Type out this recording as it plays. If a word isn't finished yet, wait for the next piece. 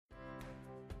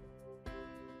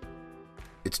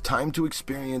It's time to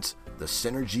experience the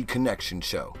Synergy Connection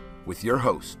Show with your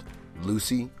host,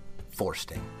 Lucy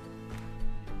Forsting.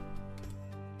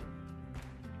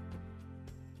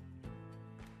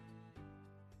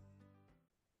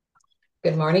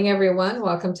 Good morning, everyone.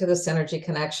 Welcome to the Synergy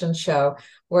Connection Show,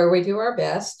 where we do our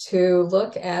best to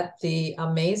look at the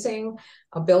amazing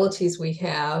abilities we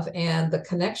have and the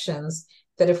connections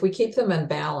that, if we keep them in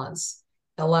balance,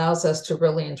 allows us to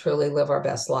really and truly live our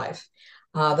best life.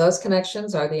 Those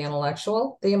connections are the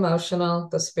intellectual, the emotional,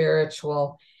 the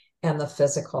spiritual, and the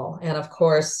physical. And of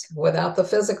course, without the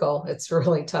physical, it's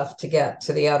really tough to get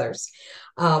to the others.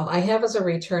 I have as a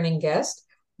returning guest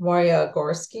Moyra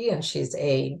Gorski, and she's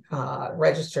a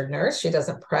registered nurse. She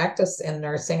doesn't practice in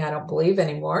nursing, I don't believe,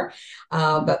 anymore,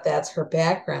 but that's her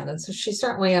background. And so she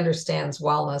certainly understands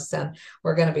wellness, and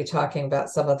we're going to be talking about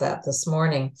some of that this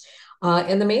morning.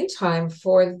 In the meantime,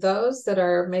 for those that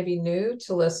are maybe new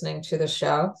to listening to the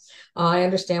show, I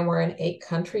understand we're in 8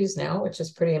 countries now, which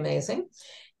is pretty amazing.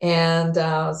 And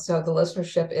so the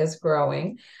listenership is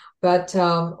growing. But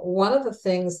one of the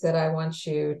things that I want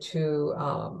you to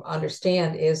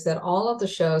understand is that all of the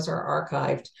shows are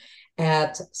archived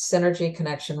at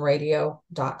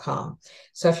synergyconnectionradio.com.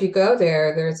 So if you go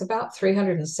there, there's about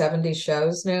 370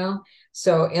 shows now.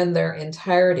 So in their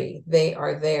entirety, they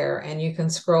are there, and you can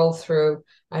scroll through,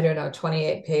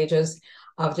 28 pages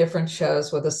of different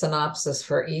shows with a synopsis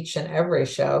for each and every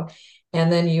show. And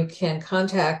then you can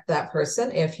contact that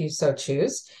person if you so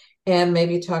choose, and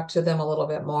maybe talk to them a little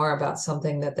bit more about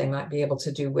something that they might be able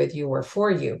to do with you or for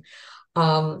you.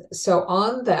 So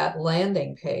on that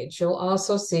landing page, you'll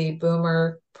also see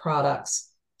Boomer products.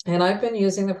 And I've been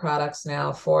using the products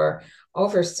now for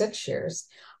over 6 years.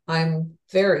 I'm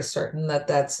very certain that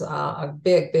that's a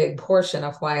big, big portion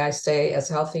of why I stay as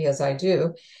healthy as I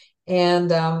do. And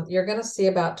you're going to see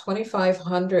about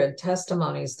 2,500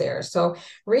 testimonies there. So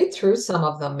read through some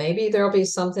of them. Maybe there'll be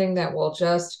something that will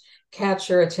just catch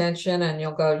your attention, and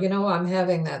you'll go, I'm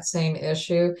having that same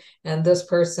issue, and this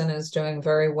person is doing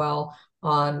very well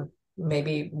on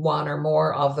maybe one or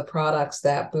more of the products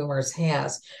that Boomers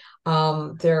has.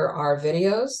 There are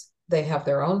videos. They have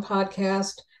their own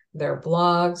podcast, their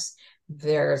blogs.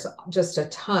 There's just a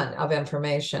ton of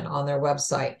information on their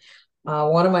website.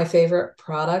 One of my favorite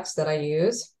products that I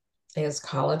use is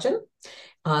collagen.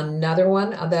 Another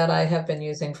one that I have been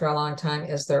using for a long time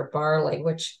is their barley,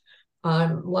 which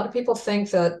a lot of people think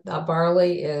that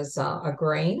barley is a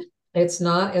grain. It's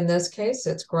not in this case.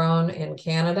 It's grown in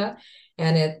Canada,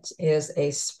 and it is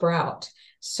a sprout.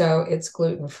 So it's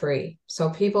gluten-free. So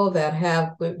people that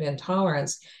have gluten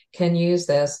intolerance can use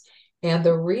this. And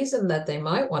the reason that they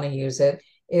might want to use it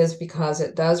is because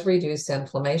it does reduce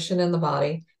inflammation in the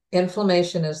body.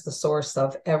 Inflammation is the source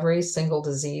of every single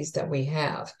disease that we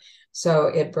have. So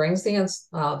it brings the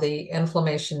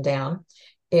inflammation down.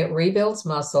 It rebuilds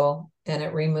muscle, and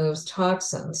it removes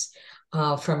toxins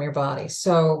from your body.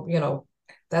 So,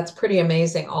 that's pretty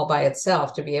amazing all by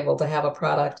itself to be able to have a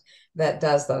product that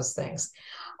does those things.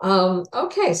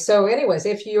 Okay, so anyways,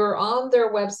 if you're on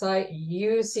their website,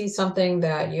 you see something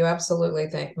that you absolutely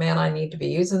think, man, I need to be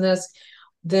using this,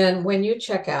 then when you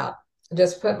check out,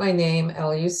 just put my name,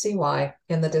 Lucy,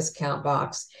 in the discount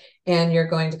box, and you're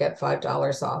going to get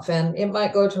 $5 off. And it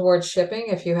might go towards shipping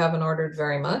if you haven't ordered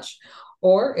very much,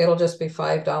 or it'll just be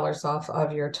 $5 off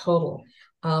of your total.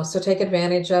 So take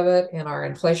advantage of it in our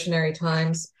inflationary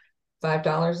times.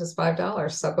 $5 is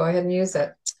 $5, so go ahead and use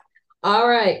it. All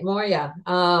right, Moyra,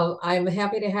 I'm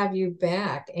happy to have you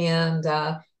back. And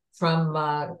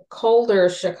from colder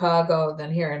Chicago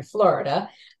than here in Florida,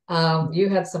 you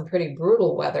had some pretty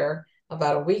brutal weather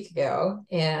about a week ago.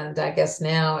 And I guess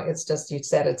now it's just, you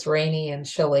said it's rainy and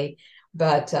chilly,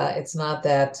 but it's not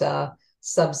that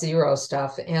sub-zero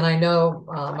stuff. And I know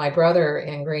my brother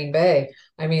in Green Bay,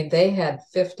 they had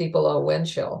 50 below wind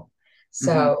chill.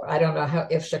 So I don't know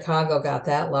if Chicago got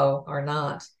that low or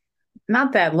not.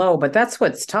 Not that low, but that's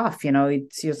what's tough.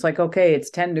 It's like, okay, it's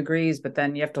 10 degrees, but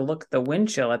then you have to look at the wind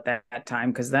chill at that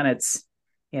time, because then it's,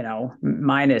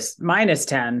 minus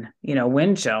 10,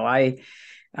 wind chill. I,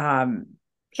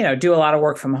 do a lot of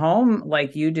work from home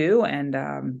like you do.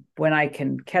 And when I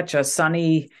can catch a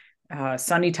sunny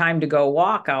time to go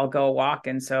walk, I'll go walk.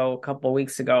 And so a couple of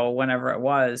weeks ago, whenever it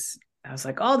was, I was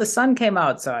like, oh, the sun came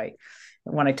out. So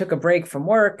when I took a break from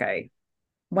work, I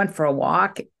went for a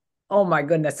walk. Oh my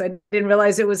goodness, I didn't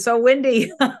realize it was so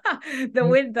windy.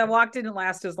 The walk didn't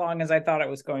last as long as I thought it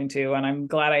was going to. And I'm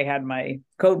glad I had my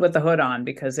coat with the hood on,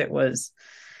 because it was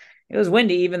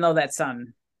windy, even though the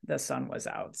sun was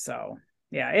out. So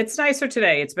yeah, it's nicer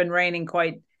today. It's been raining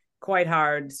quite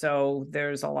hard. So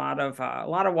there's a lot of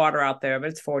water out there, but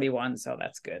it's 41. So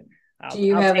that's good. Do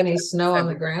you I'll have take any it. snow on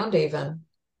the ground even?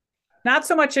 Not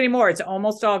so much anymore. It's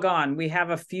almost all gone. We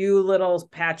have a few little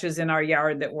patches in our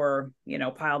yard that were,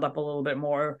 piled up a little bit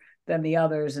more than the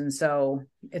others. And so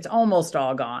it's almost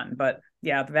all gone. But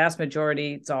yeah, the vast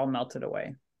majority, it's all melted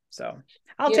away. So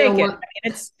I'll take it. I mean,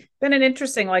 it's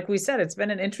been like we said, it's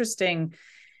been an interesting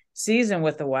season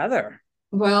with the weather.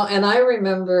 Well, and I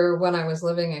remember when I was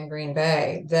living in Green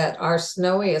Bay that our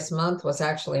snowiest month was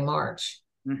actually March.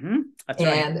 Mm-hmm. That's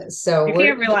and right. so you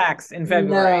can't relax in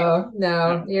February.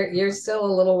 No, you're still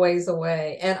a little ways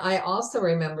away. And I also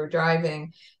remember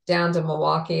driving down to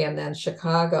Milwaukee and then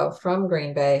Chicago from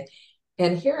Green Bay.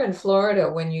 And here in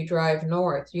Florida, when you drive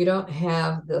north, you don't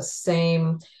have the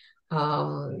same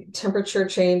temperature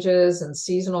changes and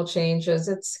seasonal changes.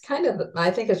 It's kind of, I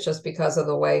think it's just because of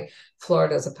the way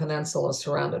Florida is a peninsula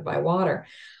surrounded by water.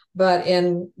 But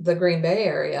in the Green Bay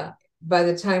area, by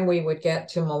the time we would get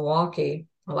to Milwaukee,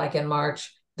 like in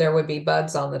March, there would be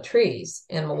buds on the trees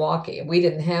in Milwaukee. We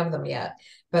didn't have them yet.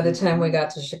 By the time we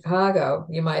got to Chicago,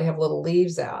 you might have little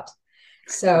leaves out.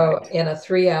 So in a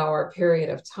 3-hour period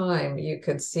of time, you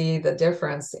could see the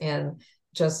difference in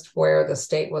just where the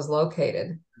state was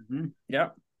located. Mm-hmm.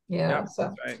 Yep. Yeah. Yep.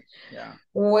 So, right. Yeah.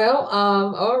 Well,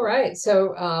 all right.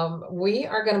 So we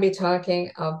are going to be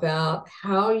talking about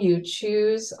how you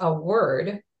choose a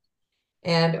word.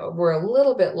 And we're a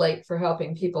little bit late for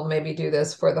helping people maybe do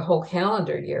this for the whole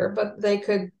calendar year, but they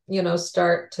could,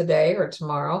 start today or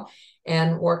tomorrow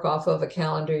and work off of a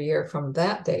calendar year from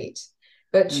that date.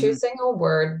 But choosing a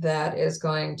word that is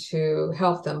going to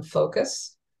help them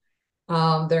focus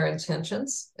their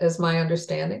intentions is my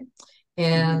understanding.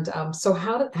 And so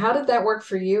how did that work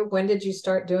for you? When did you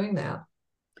start doing that?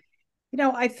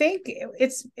 I think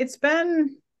it's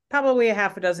been probably a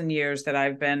half a dozen years that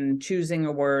I've been choosing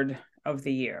a word of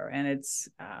the year. And it's,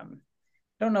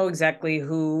 don't know exactly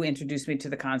who introduced me to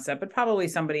the concept, but probably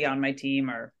somebody on my team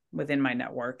or within my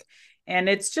network. And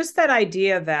it's just that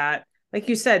idea that, like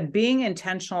you said, being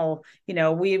intentional,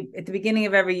 we, at the beginning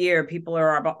of every year, people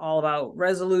are all about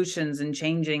resolutions and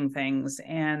changing things.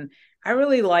 And I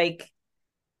really like,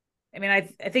 I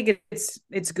think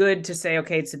it's good to say,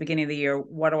 okay, it's the beginning of the year.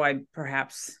 What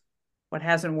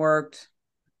hasn't worked?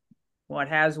 What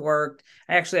has worked?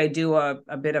 I do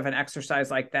a bit of an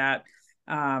exercise like that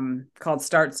called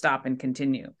Start, Stop, and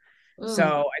Continue. So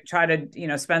I try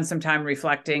to, spend some time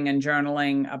reflecting and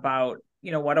journaling about,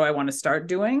 what do I want to start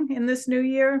doing in this new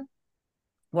year?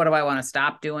 What do I want to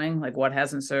stop doing? Like what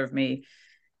hasn't served me?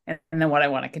 And then what I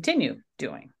want to continue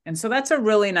doing. And so that's a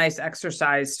really nice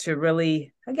exercise to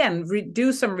really, again,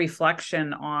 do some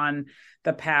reflection on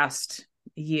the past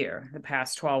year, the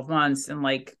past 12 months. And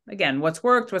like, again, what's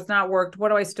worked, what's not worked, what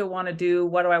do I still want to do?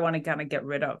 What do I want to kind of get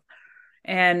rid of?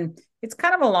 And it's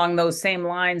kind of along those same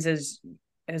lines as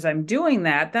I'm doing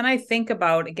that, then I think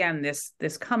about, again,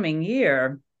 this coming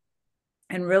year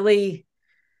and really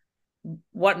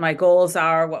what my goals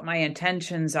are, what my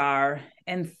intentions are,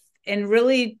 and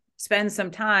really spend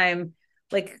some time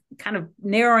like kind of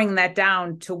narrowing that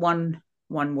down to one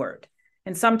word.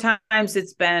 And sometimes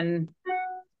it's been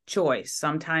choice.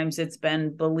 Sometimes it's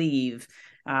been believe.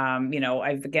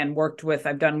 I've done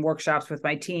workshops with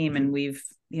my team and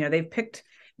they've picked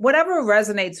whatever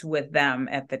resonates with them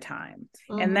at the time.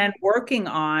 And then working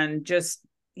on just,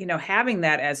 having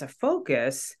that as a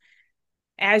focus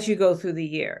as you go through the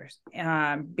years.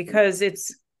 Because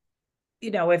it's,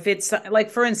 if it's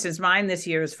like, for instance, mine this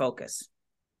year is focus.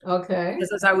 Okay.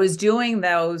 Because as I was doing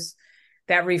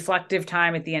that reflective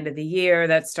time at the end of the year,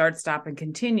 that start, stop, and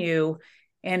continue,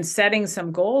 and setting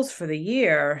some goals for the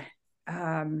year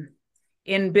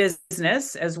in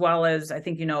business, as well as, I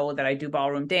think, that I do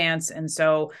ballroom dance. And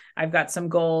so I've got some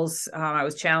goals. I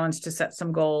was challenged to set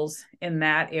some goals in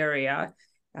that area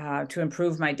to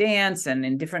improve my dance and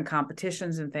in different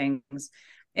competitions and things.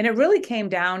 And it really came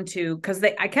down to, because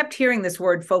I kept hearing this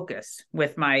word focus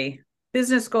with my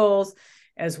business goals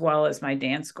as well as my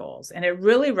dance goals. And it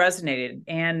really resonated.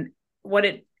 And what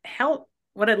it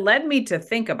led me to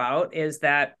think about is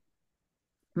that,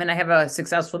 I have a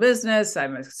successful business.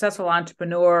 I'm a successful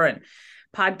entrepreneur and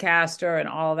podcaster and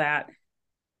all that.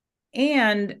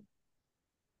 And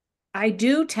I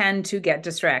do tend to get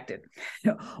distracted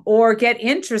or get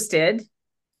interested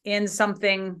in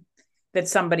something that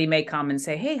somebody may come and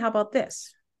say, hey, how about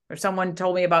this? Or someone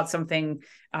told me about something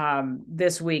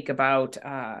this week about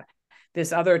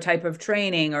this other type of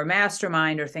training or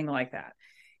mastermind or thing like that.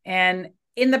 And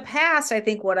in the past, I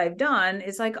think what I've done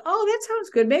is like, oh, that sounds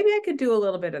good. Maybe I could do a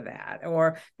little bit of that,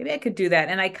 or maybe I could do that.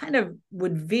 And I kind of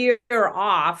would veer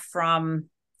off from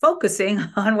focusing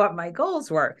on what my goals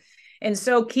were. And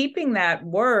so keeping that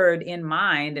word in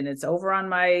mind, and it's over on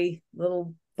my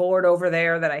little board over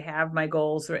there that I have my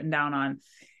goals written down on,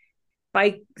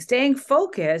 by staying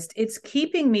focused, it's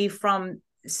keeping me from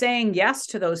saying yes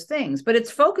to those things, but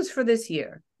it's focused for this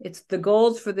year. It's the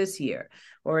goals for this year,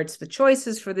 or it's the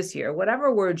choices for this year,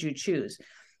 whatever word you choose.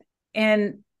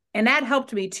 And that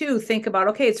helped me too think about,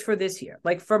 okay, it's for this year.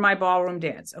 Like for my ballroom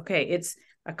dance. Okay, it's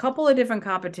a couple of different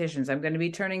competitions. I'm going to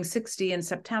be turning 60 in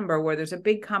September where there's a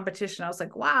big competition. I was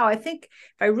like, wow, I think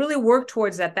if I really work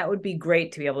towards that, that would be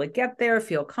great to be able to get there,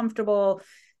 feel comfortable,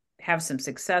 have some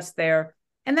success there.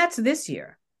 And that's this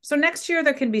year. So next year,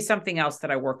 there can be something else that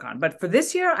I work on. But for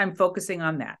this year, I'm focusing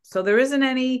on that. So there isn't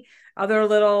any other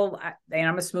little, and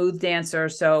I'm a smooth dancer.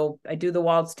 So I do the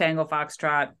waltz, tango,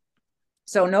 foxtrot.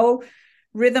 So no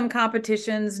rhythm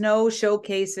competitions, no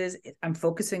showcases. I'm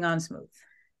focusing on smooth,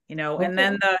 okay. And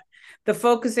then the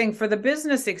focusing for the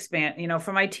business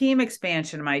for my team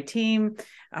expansion, my team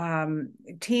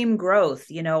growth,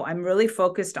 I'm really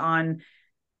focused on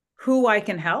who I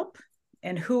can help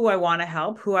and who I want to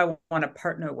help, who I want to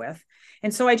partner with.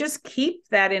 And so I just keep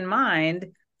that in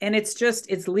mind. And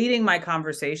it's leading my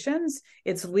conversations.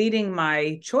 It's leading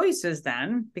my choices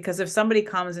then, because if somebody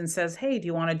comes and says, hey, do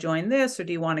you want to join this? Or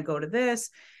do you want to go to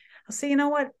this? I'll say, you know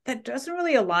what, that doesn't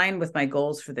really align with my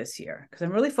goals for this year because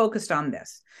I'm really focused on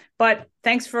this. But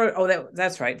thanks for,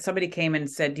 that's right. Somebody came and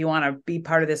said, do you want to be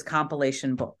part of this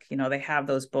compilation book? They have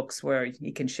those books where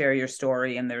you can share your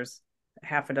story and there's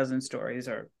half a dozen stories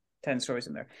or 10 stories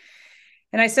in there.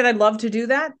 And I said, I'd love to do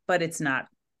that, but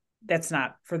that's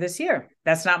not for this year.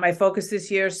 That's not my focus this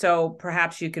year. So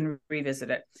perhaps you can revisit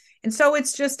it. And so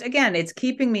it's just, again, it's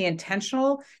keeping me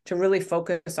intentional to really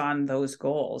focus on those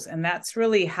goals. And that's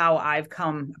really how I've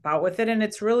come about with it. And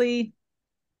it's really,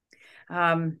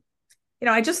 I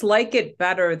just like it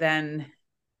better than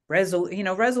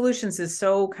resolutions is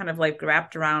so kind of like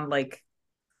wrapped around, like,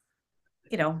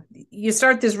 you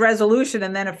start this resolution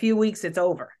and then a few weeks it's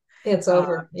over. It's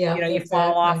over. Yeah. You exactly.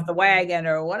 fall off the wagon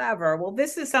or whatever. Well,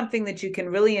 this is something that you can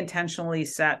really intentionally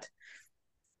set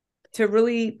to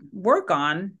really work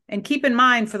on and keep in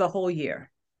mind for the whole year.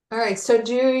 All right. So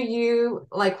do you,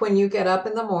 like when you get up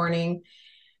in the morning,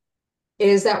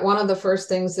 is that one of the first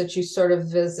things that you sort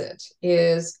of visit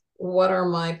is what are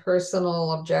my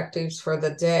personal objectives for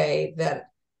the day that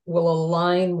will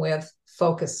align with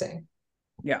focusing?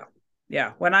 Yeah.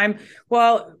 Yeah.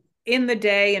 In the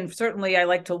day, and certainly I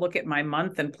like to look at my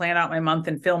month and plan out my month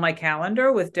and fill my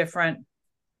calendar with different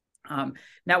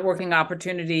networking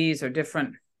opportunities or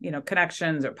different,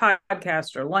 connections or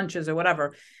podcasts or lunches or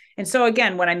whatever. And so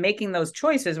again, when I'm making those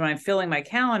choices, when I'm filling my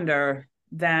calendar,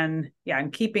 then I'm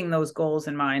keeping those goals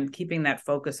in mind, keeping that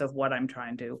focus of what I'm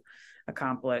trying to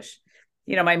accomplish.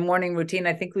 My morning routine,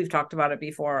 I think we've talked about it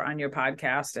before on your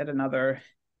podcast at another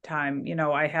time.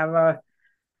 I have a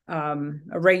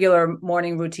regular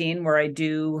morning routine where I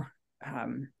do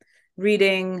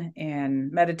reading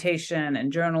and meditation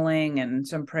and journaling and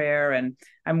some prayer. And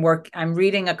I'm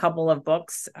reading a couple of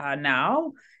books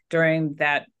now during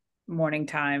that morning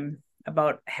time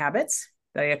about habits,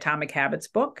 the Atomic Habits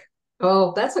book.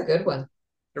 Oh, that's a good one.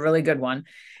 A really good one.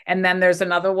 And then there's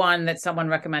another one that someone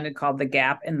recommended called The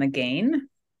Gap and the Gain.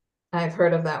 I've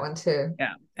heard of that one too.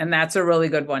 Yeah. And that's a really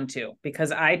good one too,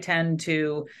 because I tend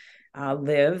to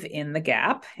live in the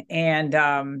gap and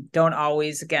don't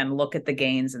always, again, look at the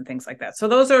gains and things like that. So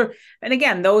those are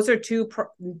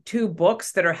two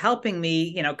books that are helping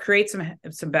me, create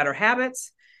some better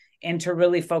habits and to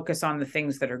really focus on the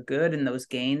things that are good and those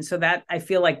gains. So that I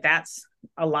feel like that's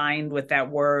aligned with that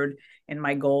word and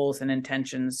my goals and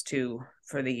intentions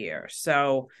for the year.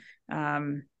 So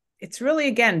it's really,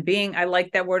 again, I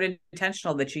like that word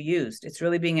intentional that you used. It's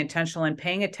really being intentional and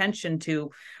paying attention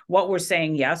to what we're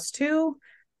saying yes to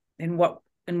and what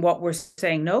we're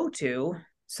saying no to,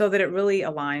 so that it really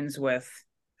aligns with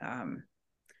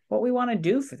what we want to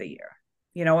do for the year,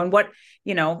 and what,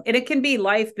 and it can be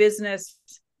life, business,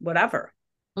 whatever,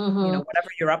 whatever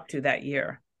you're up to that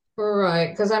year. Right.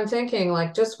 Because I'm thinking,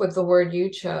 like, just with the word you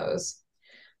chose,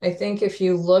 I think if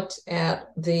you looked at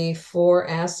the 4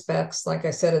 aspects, like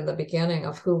I said in the beginning,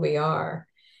 of who we are,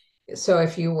 so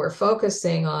if you were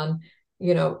focusing on,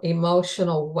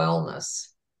 emotional wellness,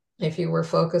 if you were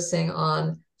focusing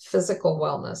on physical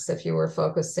wellness, if you were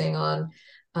focusing on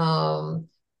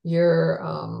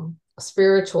your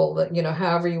spiritual,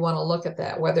 however you want to look at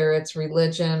that, whether it's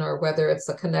religion or whether it's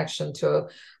a connection to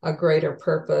a greater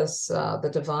purpose, the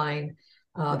divine,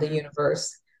 the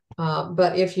universe.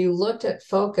 But if you looked at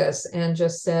focus and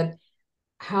just said,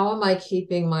 how am I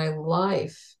keeping my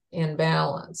life in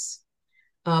balance?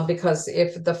 Because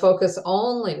if the focus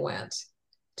only went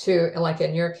to, like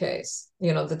in your case,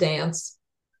 the dance,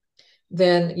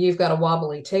 then you've got a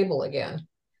wobbly table again.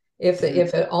 If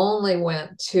it only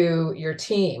went to your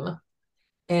team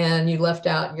and you left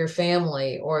out your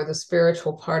family or the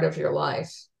spiritual part of your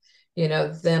life,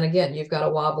 then again, you've got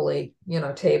a wobbly,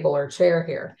 table or chair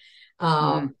here.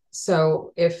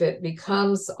 So if it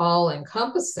becomes all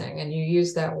encompassing and you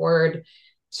use that word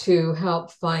to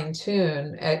help fine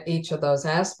tune at each of those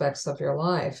aspects of your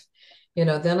life,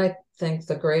 then I think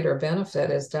the greater benefit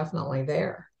is definitely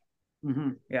there.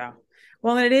 Yeah.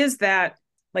 Well, it is that,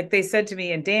 like they said to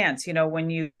me in dance, when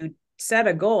you set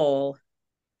a goal,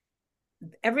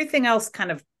 everything else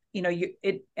kind of, I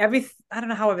don't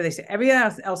know, however they say, everything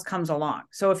else comes along.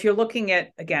 So if you're looking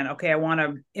at, again, okay, I want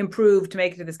to improve to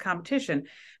make it to this competition,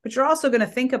 but you're also going to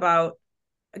think about,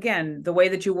 again, the way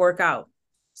that you work out.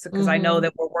 So, because I know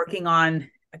that we're working on,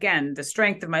 again, the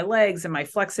strength of my legs and my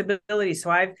flexibility.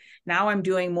 So I'm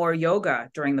doing more yoga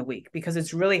during the week because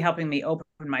it's really helping me open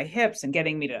my hips and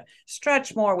getting me to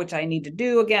stretch more, which I need to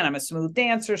do. Again, I'm a smooth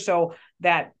dancer. So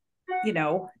that, and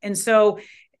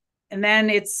then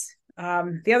it's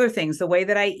the other things, the way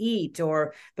that I eat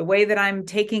or the way that I'm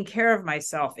taking care of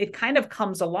myself, it kind of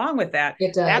comes along with that.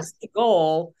 It does. That's the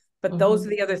goal. But those are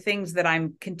the other things that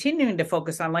I'm continuing to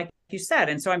focus on, like you said.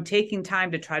 And so I'm taking time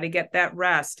to try to get that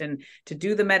rest and to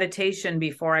do the meditation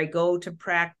before I go to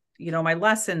practice, my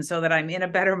lesson, so that I'm in a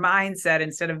better mindset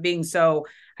instead of being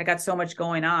I got so much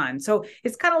going on. So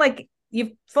it's kind of like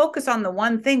you focus on the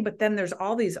one thing, but then there's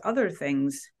all these other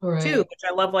things too, which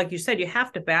I love. Like you said, you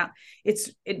have to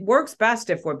it works best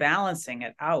if we're balancing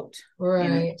it out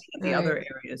in the other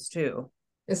areas too.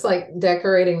 It's like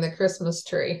decorating the Christmas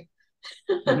tree.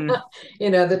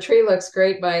 The tree looks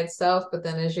great by itself, but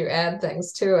then as you add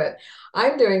things to it,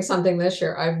 I'm doing something this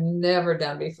year I've never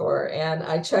done before. And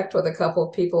I checked with a couple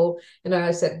of people and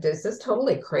I said, is this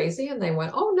totally crazy? And they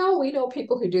went, oh no, we know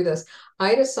people who do this.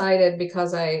 I decided,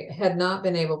 because I had not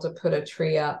been able to put a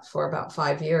tree up for about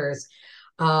 5 years.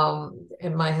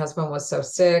 And my husband was so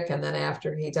sick. And then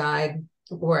after he died,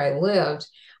 where I lived,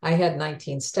 I had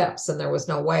 19 steps and there was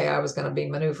no way I was going to be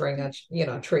maneuvering a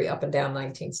tree up and down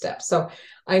 19 steps. So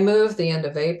I moved the end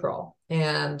of April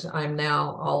and I'm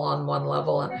now all on one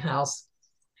level in the house.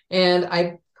 And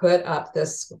I put up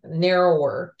this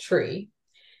narrower tree.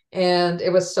 And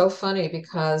it was so funny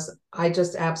because I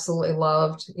just absolutely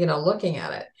loved, looking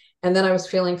at it. And then I was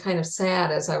feeling kind of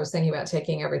sad as I was thinking about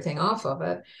taking everything off of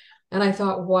it. And I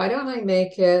thought, why don't I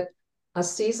make it a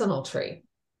seasonal tree?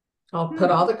 I'll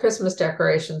put all the Christmas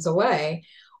decorations away,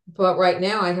 but right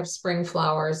now I have spring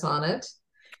flowers on it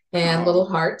and little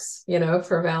hearts,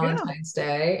 for Valentine's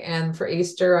Day. And for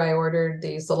Easter, I ordered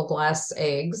these little glass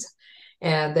eggs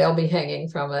and they'll be hanging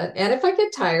from it. And if I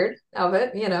get tired of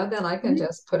it, then I can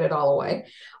just put it all away.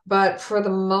 But for the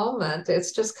moment,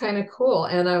 it's just kind of cool.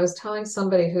 And I was telling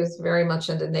somebody who's very much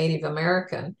into Native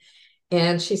American,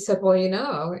 and she said, well,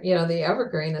 the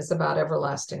evergreen is about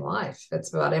everlasting life.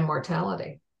 It's about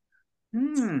immortality.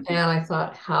 And I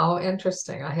thought, how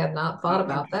interesting. I had not thought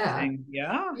about that.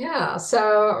 Yeah.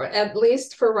 So at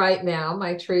least for right now,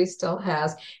 my tree still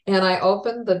has. And I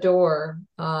opened the door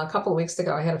a couple of weeks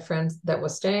ago. I had a friend that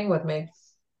was staying with me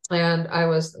and I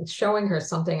was showing her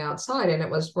something outside and it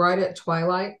was right at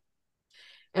twilight.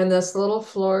 And this little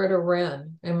Florida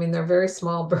wren, I mean, they're very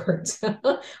small birds.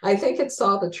 I think it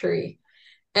saw the tree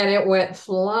and it went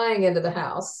flying into the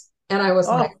house. And I was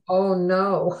like, oh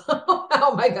no,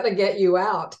 how am I going to get you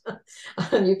out?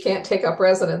 You can't take up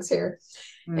residence here.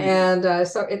 And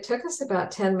so it took us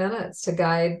about 10 minutes to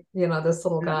guide, this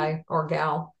little guy or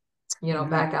gal,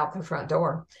 back out the front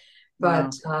door.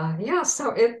 But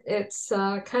so it's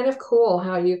kind of cool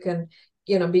how you can,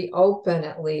 be open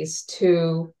at least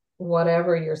to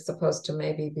whatever you're supposed to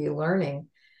maybe be learning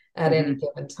at any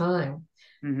given time.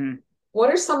 What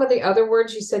are some of the other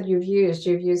words you said you've used?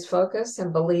 You've used focus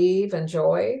and believe and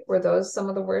joy. Were those some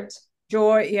of the words?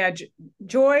 Joy. Yeah.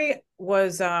 Joy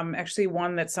was actually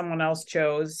one that someone else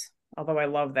chose, although I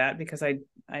love that because I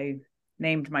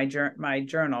named my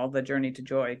journal, the Journey to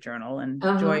Joy journal, and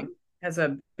joy has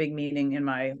a big meaning in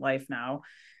my life now.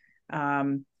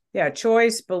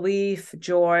 Choice, belief,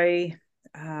 joy.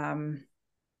 I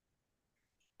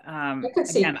could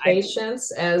see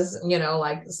patience as,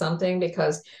 like something,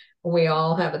 because we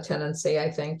all have a tendency,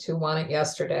 I think, to want it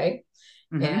yesterday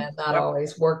and not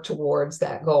always work towards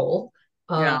that goal.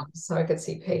 So I could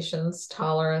see patience,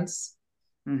 tolerance,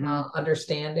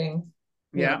 understanding.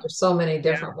 There's so many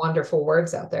different wonderful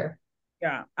words out there.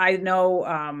 Yeah, I know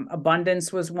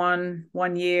abundance was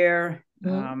one year,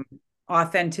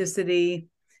 authenticity,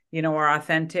 or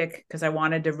authentic, because I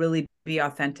wanted to really be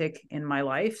authentic in my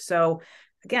life. So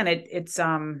again, it's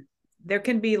there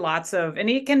can be lots of, and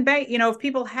it can be, if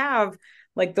people have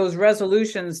like those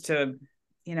resolutions to,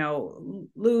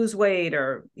 lose weight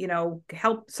or,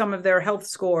 help some of their health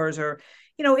scores, or,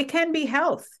 it can be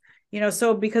health,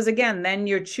 so because again, then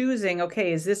you're choosing,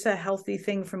 okay, is this a healthy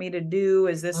thing for me to do?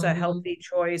 Is this a healthy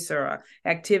choice or a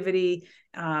activity?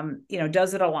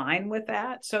 Does it align with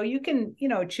that? So you can,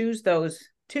 choose those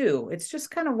too. It's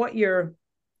just kind of what you're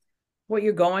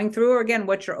going through, or again,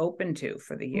 what you're open to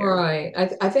for the year. Right.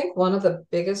 I think one of the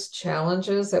biggest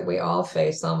challenges that we all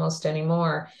face almost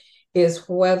anymore is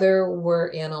whether we're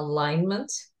in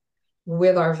alignment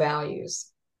with our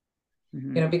values.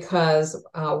 Because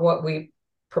what we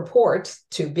purport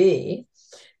to be,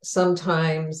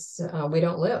 sometimes we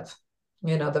don't live.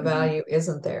 The value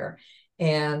isn't there.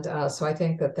 And so I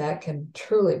think that can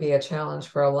truly be a challenge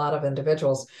for a lot of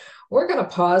individuals. We're going to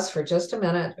pause for just a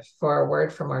minute for a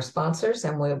word from our sponsors,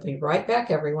 and we'll be right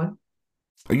back, everyone.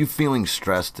 Are you feeling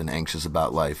stressed and anxious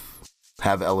about life?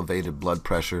 Have elevated blood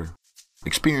pressure?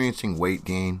 Experiencing weight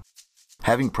gain?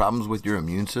 Having problems with your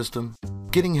immune system?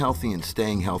 Getting healthy and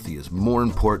staying healthy is more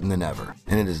important than ever,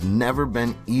 and it has never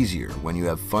been easier when you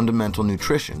have fundamental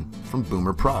nutrition from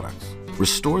Boomer products.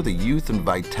 Restore the youth and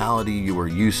vitality you are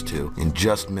used to in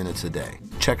just minutes a day.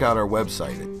 Check out our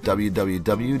website at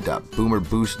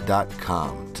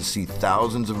www.boomerboost.com to see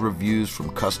thousands of reviews from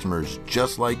customers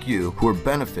just like you who are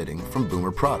benefiting from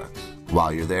Boomer products.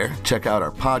 While you're there, check out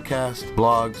our podcasts,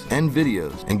 blogs, and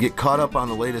videos and get caught up on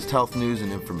the latest health news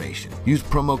and information. Use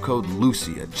promo code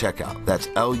LUCY at checkout. That's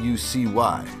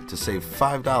LUCY to save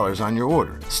 $5 on your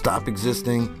order. Stop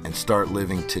existing and start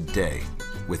living today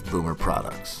with Boomer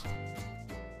products.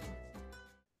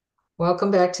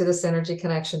 Welcome back to the Synergy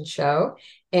Connection Show.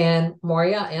 And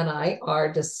Moyra and I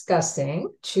are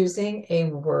discussing choosing a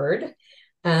word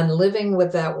and living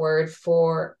with that word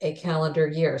for a calendar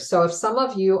year. So if some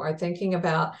of you are thinking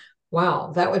about,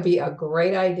 wow, that would be a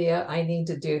great idea, I need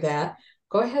to do that,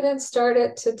 go ahead and start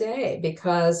it today,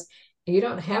 because you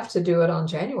don't have to do it on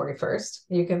January 1st.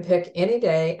 You can pick any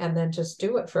day and then just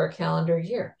do it for a calendar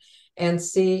year and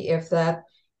see if that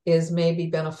is maybe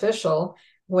beneficial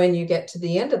when you get to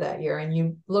the end of that year and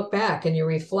you look back and you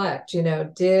reflect,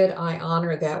 did I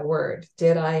honor that word?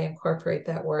 Did I incorporate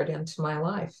that word into my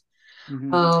life?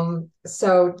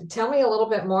 So tell me a little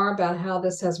bit more about how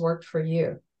this has worked for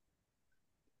you.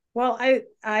 Well, I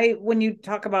when you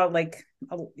talk about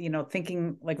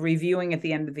thinking, like reviewing at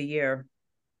the end of the year,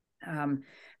 that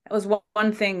was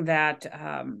one thing that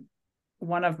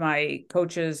one of my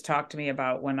coaches talked to me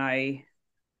about a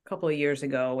couple of years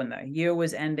ago, when the year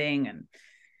was ending and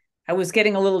I was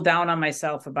getting a little down on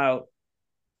myself about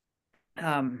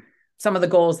some of the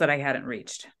goals that I hadn't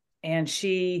reached. And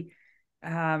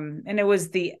and it was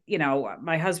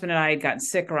my husband and I had gotten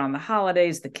sick around the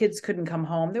holidays. The kids couldn't come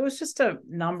home. There was just a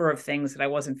number of things that I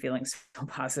wasn't feeling so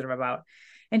positive about.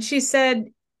 And she said,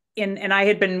 and I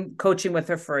had been coaching with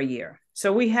her for a year.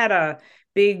 So we had a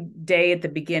big day at the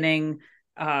beginning,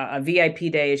 a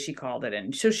VIP day, as she called it.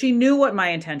 And so she knew what my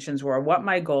intentions were, what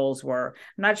my goals were.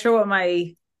 I'm not sure what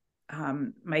my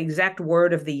exact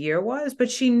word of the year was,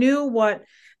 but she knew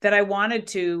that I wanted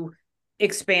to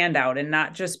expand out and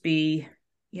not just be,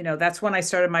 that's when I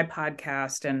started my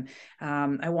podcast. And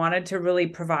I wanted to really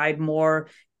provide more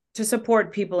to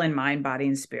support people in mind, body,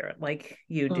 and spirit, like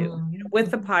you do,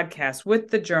 with the podcast, with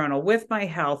the journal, with my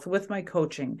health, with my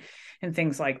coaching and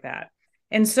things like that.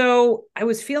 And so I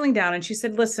was feeling down, and she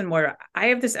said, listen, Moyra, I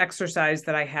have this exercise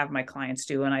that I have my clients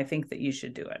do, and I think that you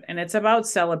should do it. And it's about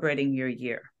celebrating your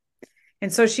year.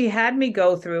 And so she had me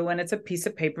go through, and it's a piece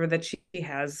of paper that she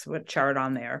has with a chart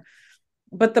on there.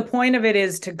 But the point of it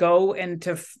is to go and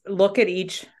to look at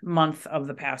each month of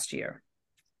the past year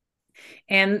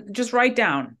and just write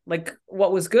down like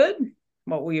what was good,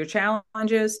 what were your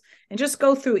challenges, and just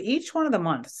go through each one of the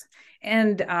months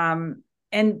and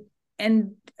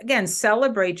again,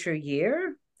 celebrate your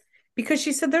year, because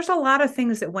she said there's a lot of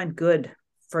things that went good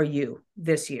for you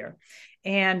this year.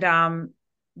 And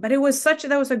but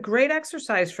that was a great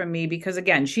exercise for me, because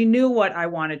again, she knew what I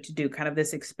wanted to do, kind of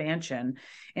this expansion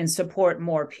and support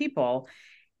more people.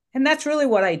 And that's really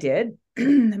what I did.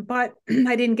 But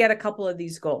I didn't get a couple of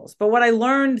these goals. But what I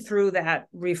learned through that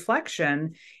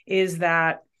reflection is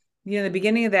that, the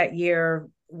beginning of that year,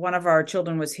 one of our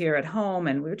children was here at home,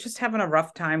 and we were just having a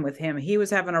rough time with him. He was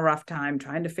having a rough time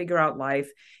trying to figure out life.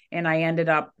 And I ended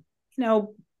up,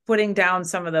 putting down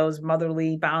some of those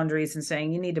motherly boundaries and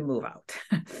saying, you need to move out.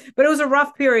 But it was a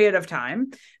rough period of time.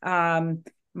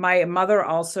 My mother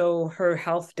also, her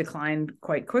health declined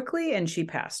quite quickly, and she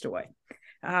passed away.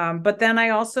 But then I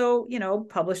also,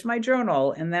 published my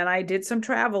journal, and then I did some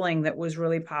traveling that was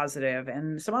really positive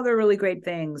and some other really great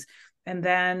things. And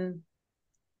then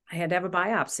I had to have a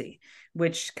biopsy,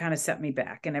 which kind of set me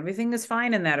back, and everything is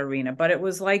fine in that arena, but it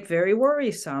was like very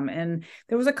worrisome. And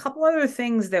there was a couple other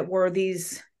things that were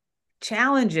these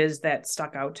challenges that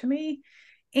stuck out to me.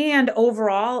 And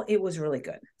overall, it was really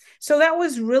good. So that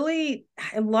was really,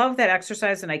 I love that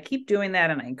exercise, and I keep doing that.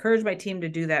 And I encourage my team to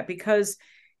do that because,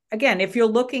 again, if you're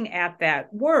looking at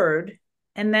that word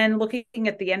and then looking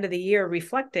at the end of the year,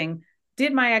 reflecting,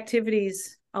 did my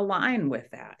activities align with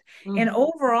that? Mm-hmm. And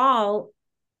overall,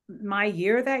 my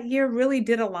year that year really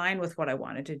did align with what I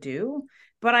wanted to do.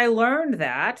 But I learned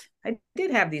that I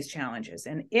did have these challenges.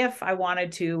 And if I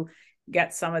wanted to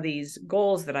get some of these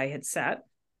goals that I had set,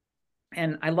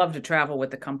 and I love to travel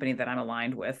with the company that I'm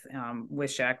aligned with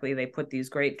Shackley. They put these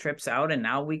great trips out, and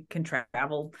now we can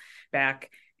travel back.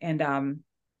 And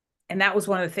that was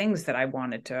one of the things that I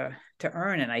wanted to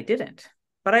earn, and I didn't.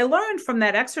 But I learned from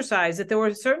that exercise that there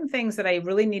were certain things that I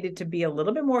really needed to be a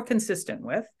little bit more consistent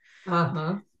with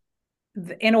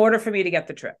in order for me to get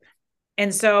the trip.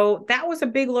 And so that was a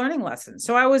big learning lesson.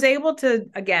 So I was able to,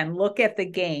 again, look at the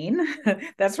gain.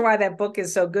 That's why that book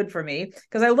is so good for me,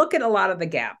 because I look at a lot of the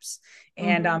gaps.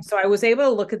 And so I was able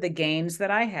to look at the gains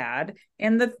that I had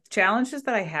and the challenges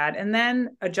that I had, and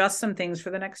then adjust some things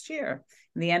for the next year.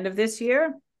 In the end of this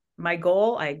year, my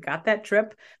goal, I got that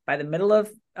trip by the middle of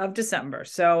December.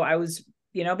 So I was,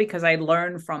 because I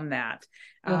learned from that.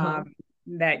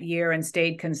 That year and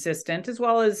stayed consistent, as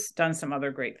well as done some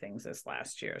other great things this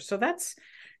last year. So that's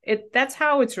it. That's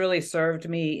how it's really served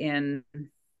me in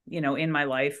my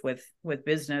life with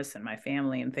business and my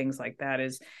family and things like that,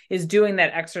 is doing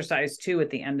that exercise too at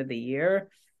the end of the year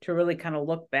to really kind of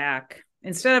look back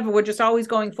instead of we're just always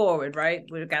going forward, right?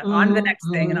 We've got on to the next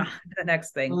thing and on to the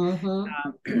next thing.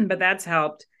 But that's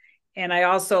helped. And I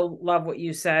also love what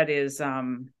you said is,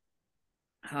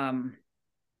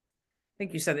 I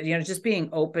think you said that, just being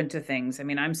open to things. I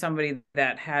mean, I'm somebody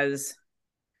that has,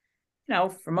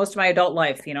 for most of my adult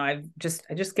life, I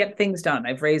just get things done.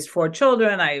 I've raised 4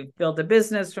 children. I've built a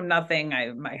business from nothing.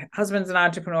 My husband's an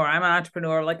entrepreneur. I'm an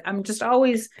entrepreneur. Like, I'm just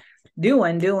always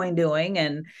doing,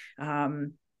 and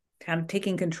kind of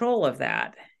taking control of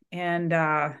that. And,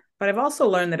 but I've also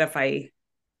learned that if I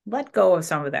let go of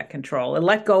some of that control and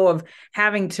let go of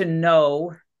having to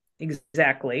know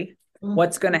exactly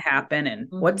what's going to happen and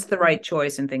what's the right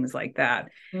choice and things like that,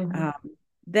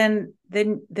 then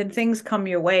things come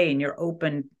your way and you're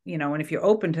open, and if you're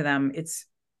open to them, it's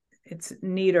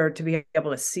neater to be able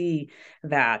to see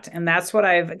that. And that's what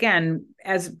I've, again,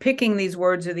 as picking these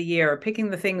words of the year,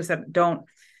 picking the things that don't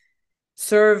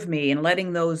serve me and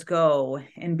letting those go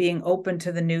and being open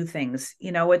to the new things,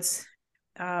 it's,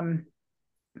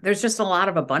 there's just a lot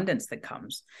of abundance that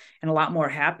comes and a lot more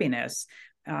happiness,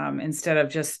 instead of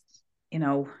just,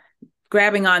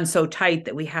 grabbing on so tight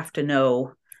that we have to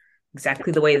know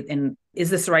exactly the way, and is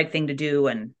this the right thing to do?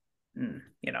 And,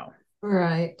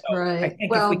 Right. So I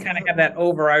think if we kind of have that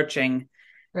overarching,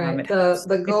 right.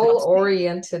 The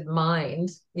goal-oriented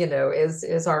mind,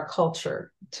 is our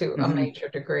culture to a major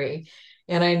degree.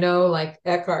 And I know, like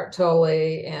Eckhart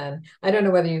Tolle, and I don't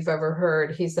know whether you've ever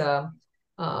heard, he's I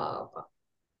don't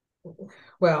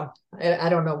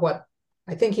know what,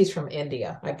 I think he's from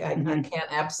India. I can't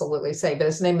absolutely say, but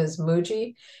his name is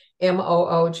Mooji,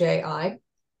 Mooji.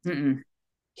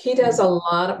 He does a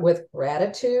lot with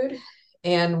gratitude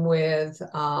and with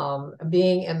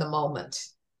being in the moment.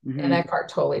 And Eckhart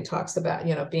Tolle talks about,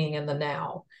 being in the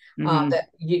now, that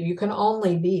you can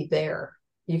only be there.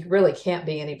 You really can't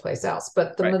be anyplace else.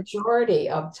 But the majority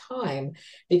of time,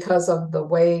 because of the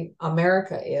way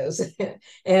America is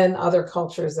and other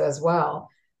cultures as well,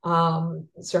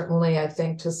 certainly, I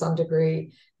think to some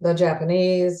degree, the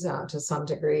Japanese, to some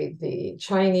degree, the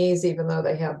Chinese, even though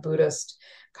they have Buddhist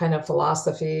kind of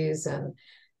philosophies and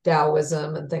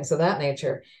Taoism and things of that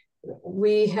nature,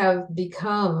 we have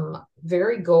become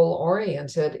very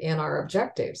goal-oriented in our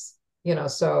objectives.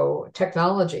 So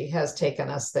technology has taken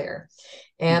us there.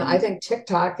 And I think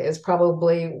TikTok is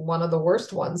probably one of the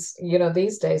worst ones,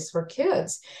 these days for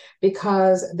kids,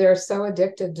 because they're so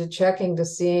addicted to checking, to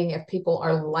seeing if people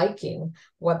are liking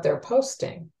what they're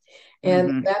posting.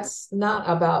 And that's not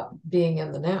about being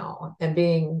in the now and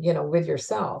being, with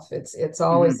yourself. It's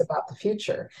always about the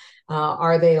future.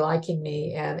 Are they liking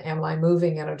me? And am I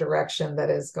moving in a direction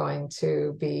that is going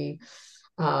to be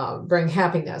bring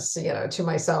happiness, to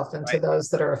myself and to those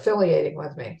that are affiliating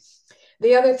with me?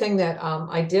 The other thing that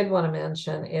I did want to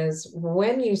mention is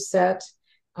when you set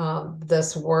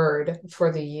this word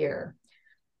for the year,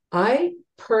 I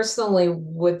personally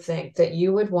would think that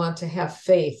you would want to have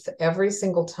faith every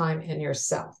single time in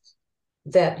yourself,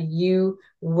 that you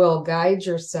will guide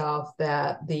yourself,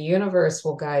 that the universe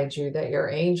will guide you, that your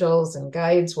angels and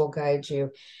guides will guide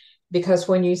you. Because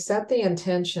when you set the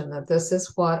intention that this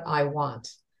is what I want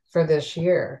for this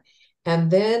year, and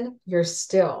then you're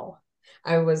still,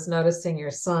 I was noticing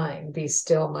your sign, be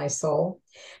still, my soul,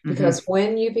 because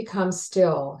when you become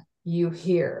still, you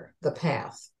hear the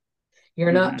path.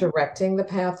 You're not directing the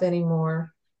path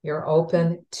anymore. You're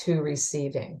open to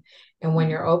receiving. And when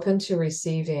you're open to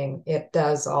receiving, it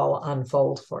does all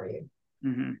unfold for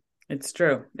you. It's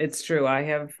true. It's true.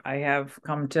 I've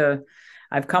come to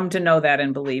know that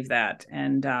and believe that.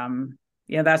 And,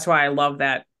 that's why I love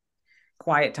that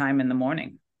quiet time in the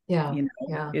morning. Yeah.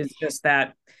 It's just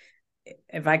that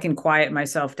if I can quiet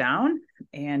myself down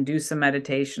and do some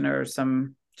meditation or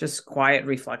some just quiet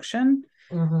reflection,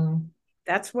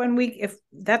 that's when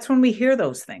we hear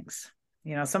those things.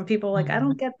 Some people are like, I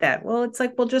don't get that. Well, it's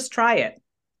like, well, just try it.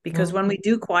 Because when we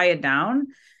do quiet down,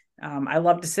 I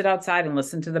love to sit outside and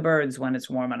listen to the birds when it's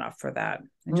warm enough for that.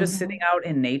 And just sitting out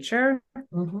in nature,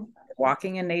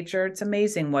 walking in nature, it's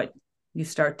amazing what you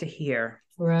start to hear.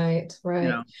 Right.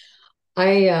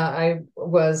 I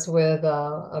was with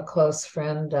a close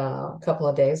friend a couple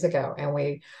of days ago, and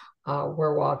we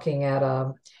were walking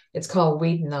at it's called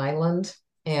Weeden Island,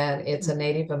 and it's a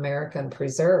Native American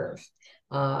preserve.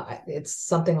 It's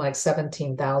something like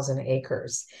 17,000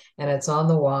 acres, and it's on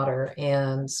the water.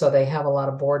 And so they have a lot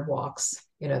of boardwalks,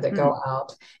 that go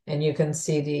out, and you can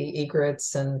see the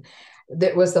egrets. And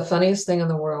it was the funniest thing in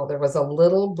the world. There was a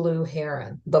little blue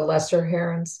heron, the lesser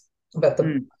herons, but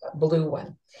the blue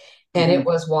one. And it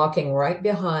was walking right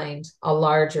behind a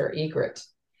larger egret.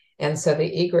 And so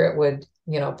the egret would,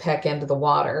 peck into the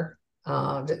water,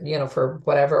 for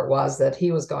whatever it was that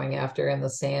he was going after in the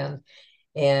sand,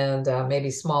 and maybe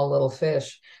small little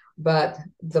fish. But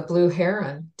the blue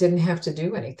heron didn't have to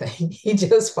do anything. He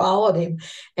just followed him,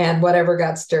 and whatever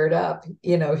got stirred up,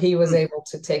 he was able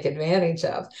to take advantage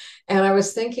of. And I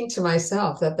was thinking to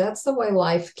myself that that's the way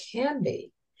life can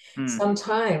be.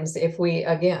 Sometimes if we,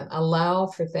 again, allow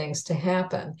for things to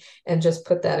happen and just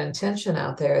put that intention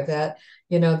out there that,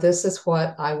 this is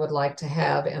what I would like to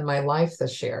have in my life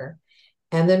this year,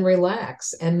 and then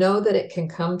relax and know that it can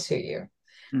come to you.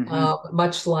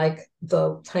 Much like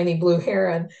the tiny blue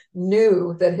heron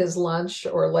knew that his lunch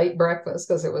or late breakfast,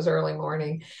 because it was early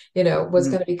morning, was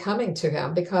going to be coming to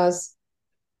him because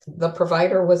the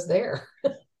provider was there.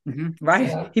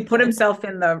 Right. So, he put himself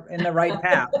in the right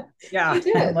path. Yeah. He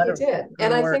did.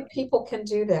 And I think people can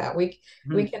do that. We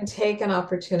can take an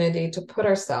opportunity to put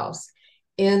ourselves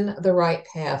in the right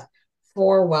path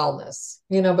for wellness,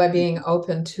 by being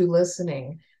open to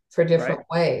listening for different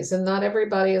ways. And not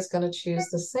everybody is going to choose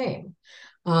the same.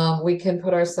 We can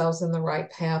put ourselves in the right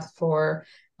path for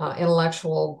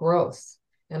intellectual growth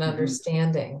and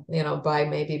understanding, by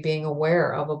maybe being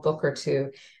aware of a book or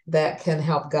two that can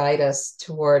help guide us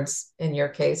towards, in your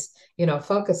case,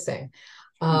 focusing.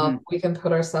 We can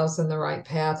put ourselves in the right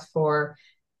path for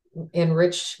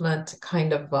enrichment,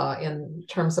 kind of in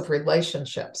terms of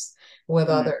relationships with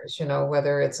others,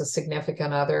 whether it's a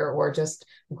significant other or just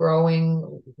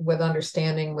growing with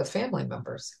understanding with family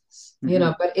members,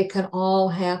 but it can all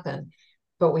happen.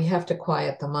 But we have to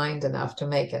quiet the mind enough to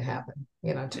make it happen,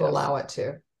 to allow it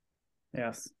to.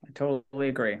 Yes, I totally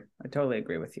agree. I totally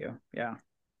agree with you. Yeah.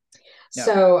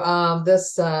 So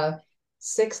this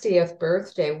 60th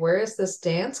birthday, where is this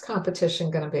dance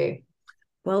competition going to be?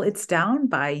 Well, it's down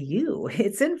by you.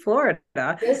 It's in Florida,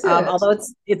 is it? Although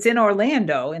it's in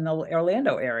Orlando, in the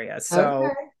Orlando area. So,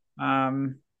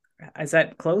 is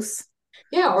that close?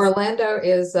 Yeah, Orlando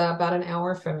is about an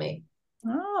hour from me.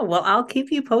 Oh, well, I'll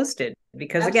keep you posted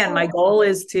because again, my goal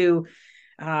is to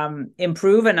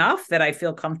improve enough that I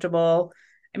feel comfortable.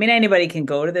 I mean, anybody can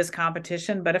go to this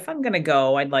competition, but if I'm going to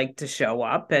go, I'd like to show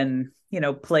up and,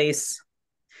 place.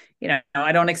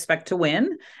 I don't expect to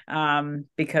win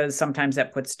because sometimes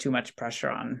that puts too much pressure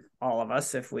on all of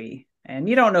us and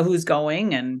you don't know who's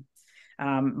going. And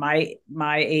my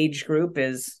age group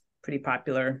is pretty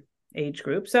popular age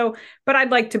group. So, but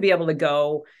I'd like to be able to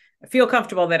go, feel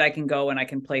comfortable that I can go and I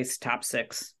can place top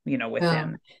 6,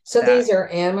 within. So that. These are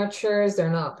amateurs. They're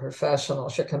not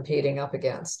professionals you're competing up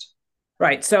against.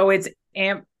 Right. So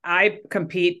I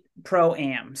compete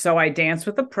pro-am. So I dance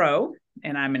with a pro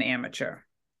and I'm an amateur.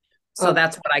 So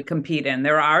that's what I compete in.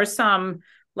 There are some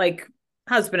like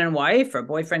husband and wife or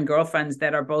boyfriend, girlfriends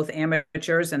that are both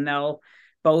amateurs and they'll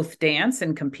both dance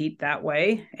and compete that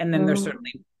way. And then there's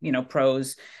certainly,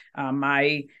 pros.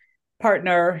 My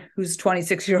partner who's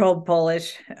 26-year-old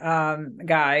Polish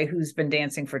guy who's been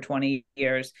dancing for 20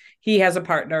 years. He has a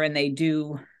partner and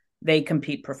they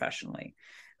compete professionally.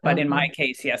 But in my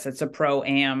case, yes, it's a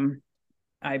pro-am.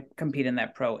 I compete in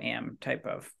that pro-am type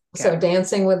of category. So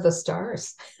Dancing with the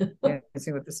Stars.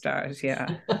 Dancing with the Stars,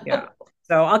 yeah. Yeah.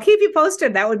 So I'll keep you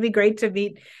posted. That would be great to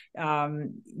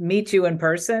meet you in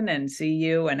person and see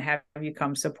you and have you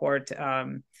come support.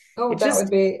 That would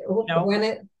be,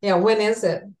 when is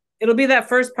it? It'll be that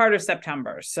first part of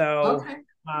September. So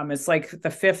it's like the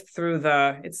 5th through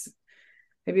it's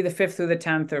maybe the 5th through the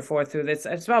 10th or 4th through this.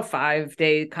 It's about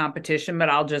 5-day competition, but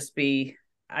I'm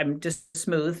just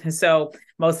smooth. So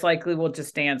most likely we'll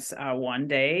just dance one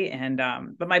day. And,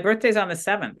 but my birthday's on the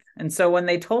 7th. And so when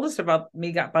they told us about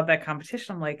that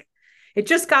competition, I'm like, it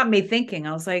just got me thinking.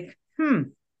 I was like,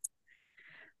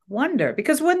 wonder,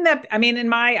 because in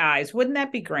my eyes, wouldn't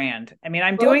that be grand? I mean,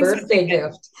 I'm doing a birthday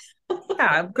gift.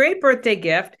 Yeah, great birthday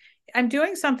gift. I'm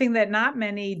doing something that not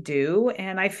many do.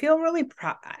 And I feel really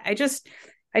proud.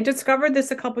 I discovered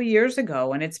this a couple years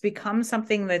ago, and it's become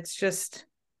something that's just,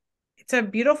 it's a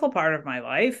beautiful part of my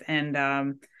life. And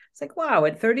it's like, wow,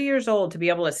 at 30 years old, to be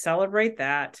able to celebrate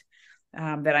that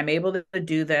I'm able to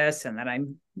do this and that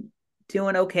I'm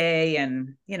doing okay.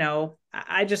 And,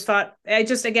 I just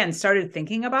again, started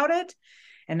thinking about it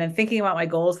and then thinking about my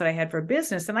goals that I had for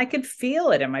business, and I could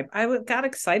feel it. And I got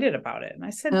excited about it. And I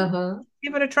said,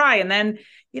 give it a try. And then,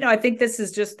 I think this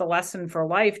is just the lesson for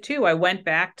life too. I went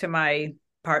back to my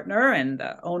partner and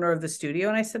the owner of the studio,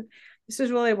 and I said, this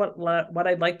is really what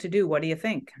I'd like to do. What do you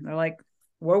think? And they're like,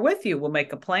 we're with you. We'll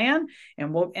make a plan.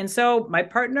 And so my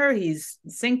partner, he's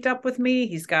synced up with me.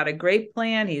 He's got a great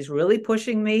plan. He's really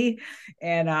pushing me.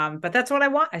 And, but that's what I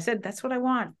want. I said, that's what I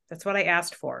want. That's what I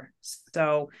asked for.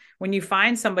 So when you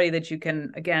find somebody that you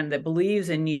can, again, that believes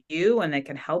in you and that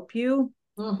can help you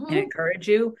and encourage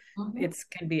you, it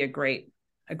can be a great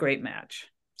match.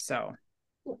 So.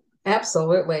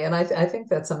 Absolutely. And I think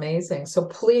that's amazing. So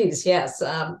please, yes,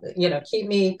 keep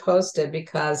me posted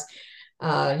because,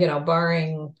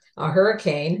 barring a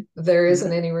hurricane, there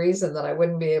isn't any reason that I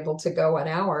wouldn't be able to go an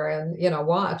hour and,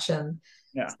 watch. And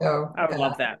so I would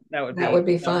love that. That would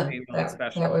be fun. Would be really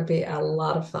special. That would be a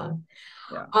lot of fun.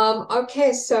 Yeah.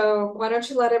 Okay. So why don't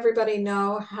you let everybody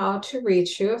know how to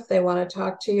reach you if they want to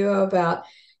talk to you about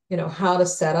how to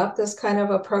set up this kind of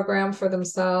a program for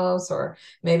themselves, or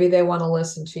maybe they want to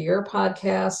listen to your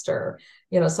podcast or,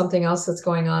 something else that's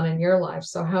going on in your life.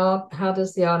 So how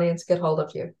does the audience get hold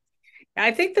of you?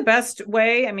 I think the best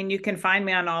way, you can find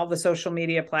me on all the social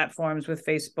media platforms with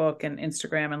Facebook and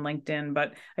Instagram and LinkedIn,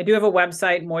 but I do have a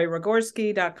website,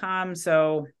 moyragorski.com.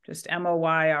 So just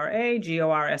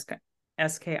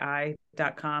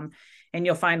moyragorski.com. And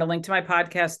you'll find a link to my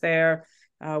podcast there.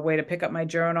 Way to pick up my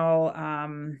journal.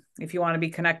 If you want to be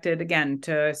connected, again,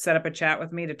 to set up a chat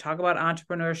with me to talk about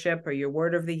entrepreneurship or your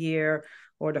word of the year,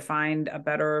 or to find a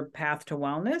better path to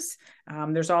wellness,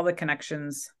 there's all the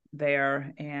connections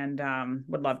there, and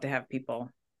would love to have people.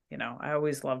 I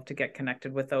always love to get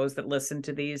connected with those that listen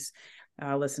to these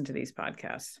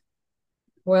podcasts.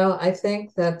 Well, I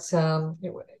think that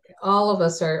all of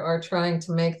us are trying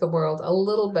to make the world a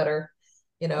little better,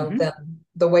 than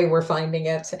the way we're finding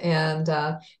it. And,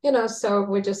 so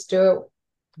we just do it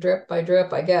drip by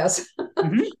drip, I guess.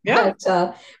 Yeah.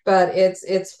 but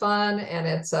it's fun, and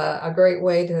it's a great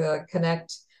way to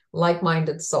connect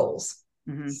like-minded souls.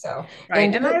 So,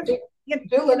 right. And I've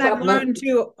learned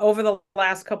too over the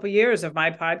last couple of years of my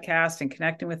podcast and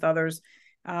connecting with others,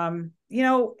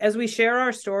 as we share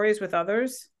our stories with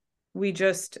others, we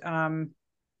just,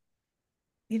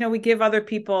 we give other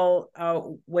people a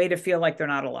way to feel like they're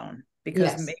not alone,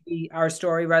 because maybe our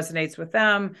story resonates with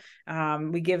them.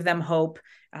 We give them hope.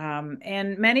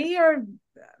 And many are,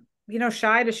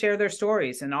 shy to share their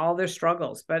stories and all their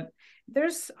struggles, but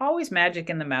there's always magic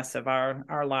in the mess of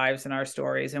our lives and our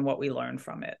stories and what we learn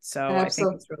from it. So I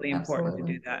think it's really important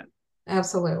to do that.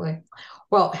 Absolutely.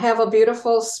 Well, have a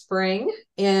beautiful spring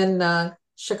in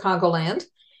Chicagoland.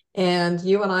 And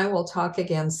you and I will talk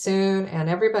again soon. And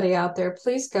everybody out there,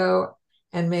 please go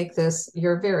and make this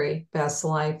your very best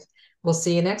life. We'll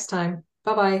see you next time.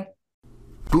 Bye-bye.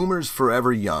 Boomers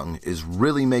Forever Young is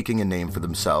really making a name for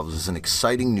themselves as an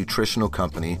exciting nutritional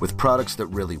company with products that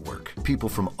really work. People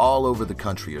from all over the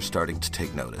country are starting to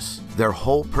take notice. Their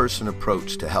whole person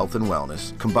approach to health and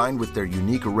wellness, combined with their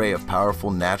unique array of powerful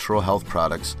natural health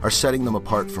products, are setting them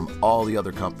apart from all the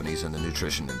other companies in the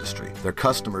nutrition industry. Their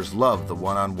customers love the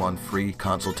one-on-one free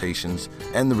consultations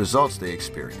and the results they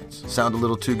experience. Sound a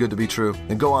little too good to be true?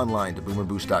 Then go online to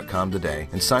boomerboost.com today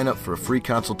and sign up for a free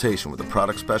consultation with a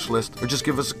product specialist, or just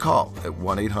give us us a call at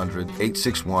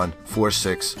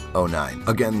 1-800-861-4609.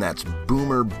 Again, that's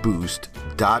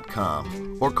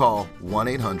boomerboost.com or call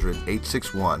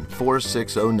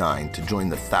 1-800-861-4609 to join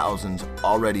the thousands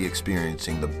already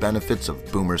experiencing the benefits of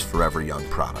Boomer's Forever Young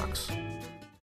products.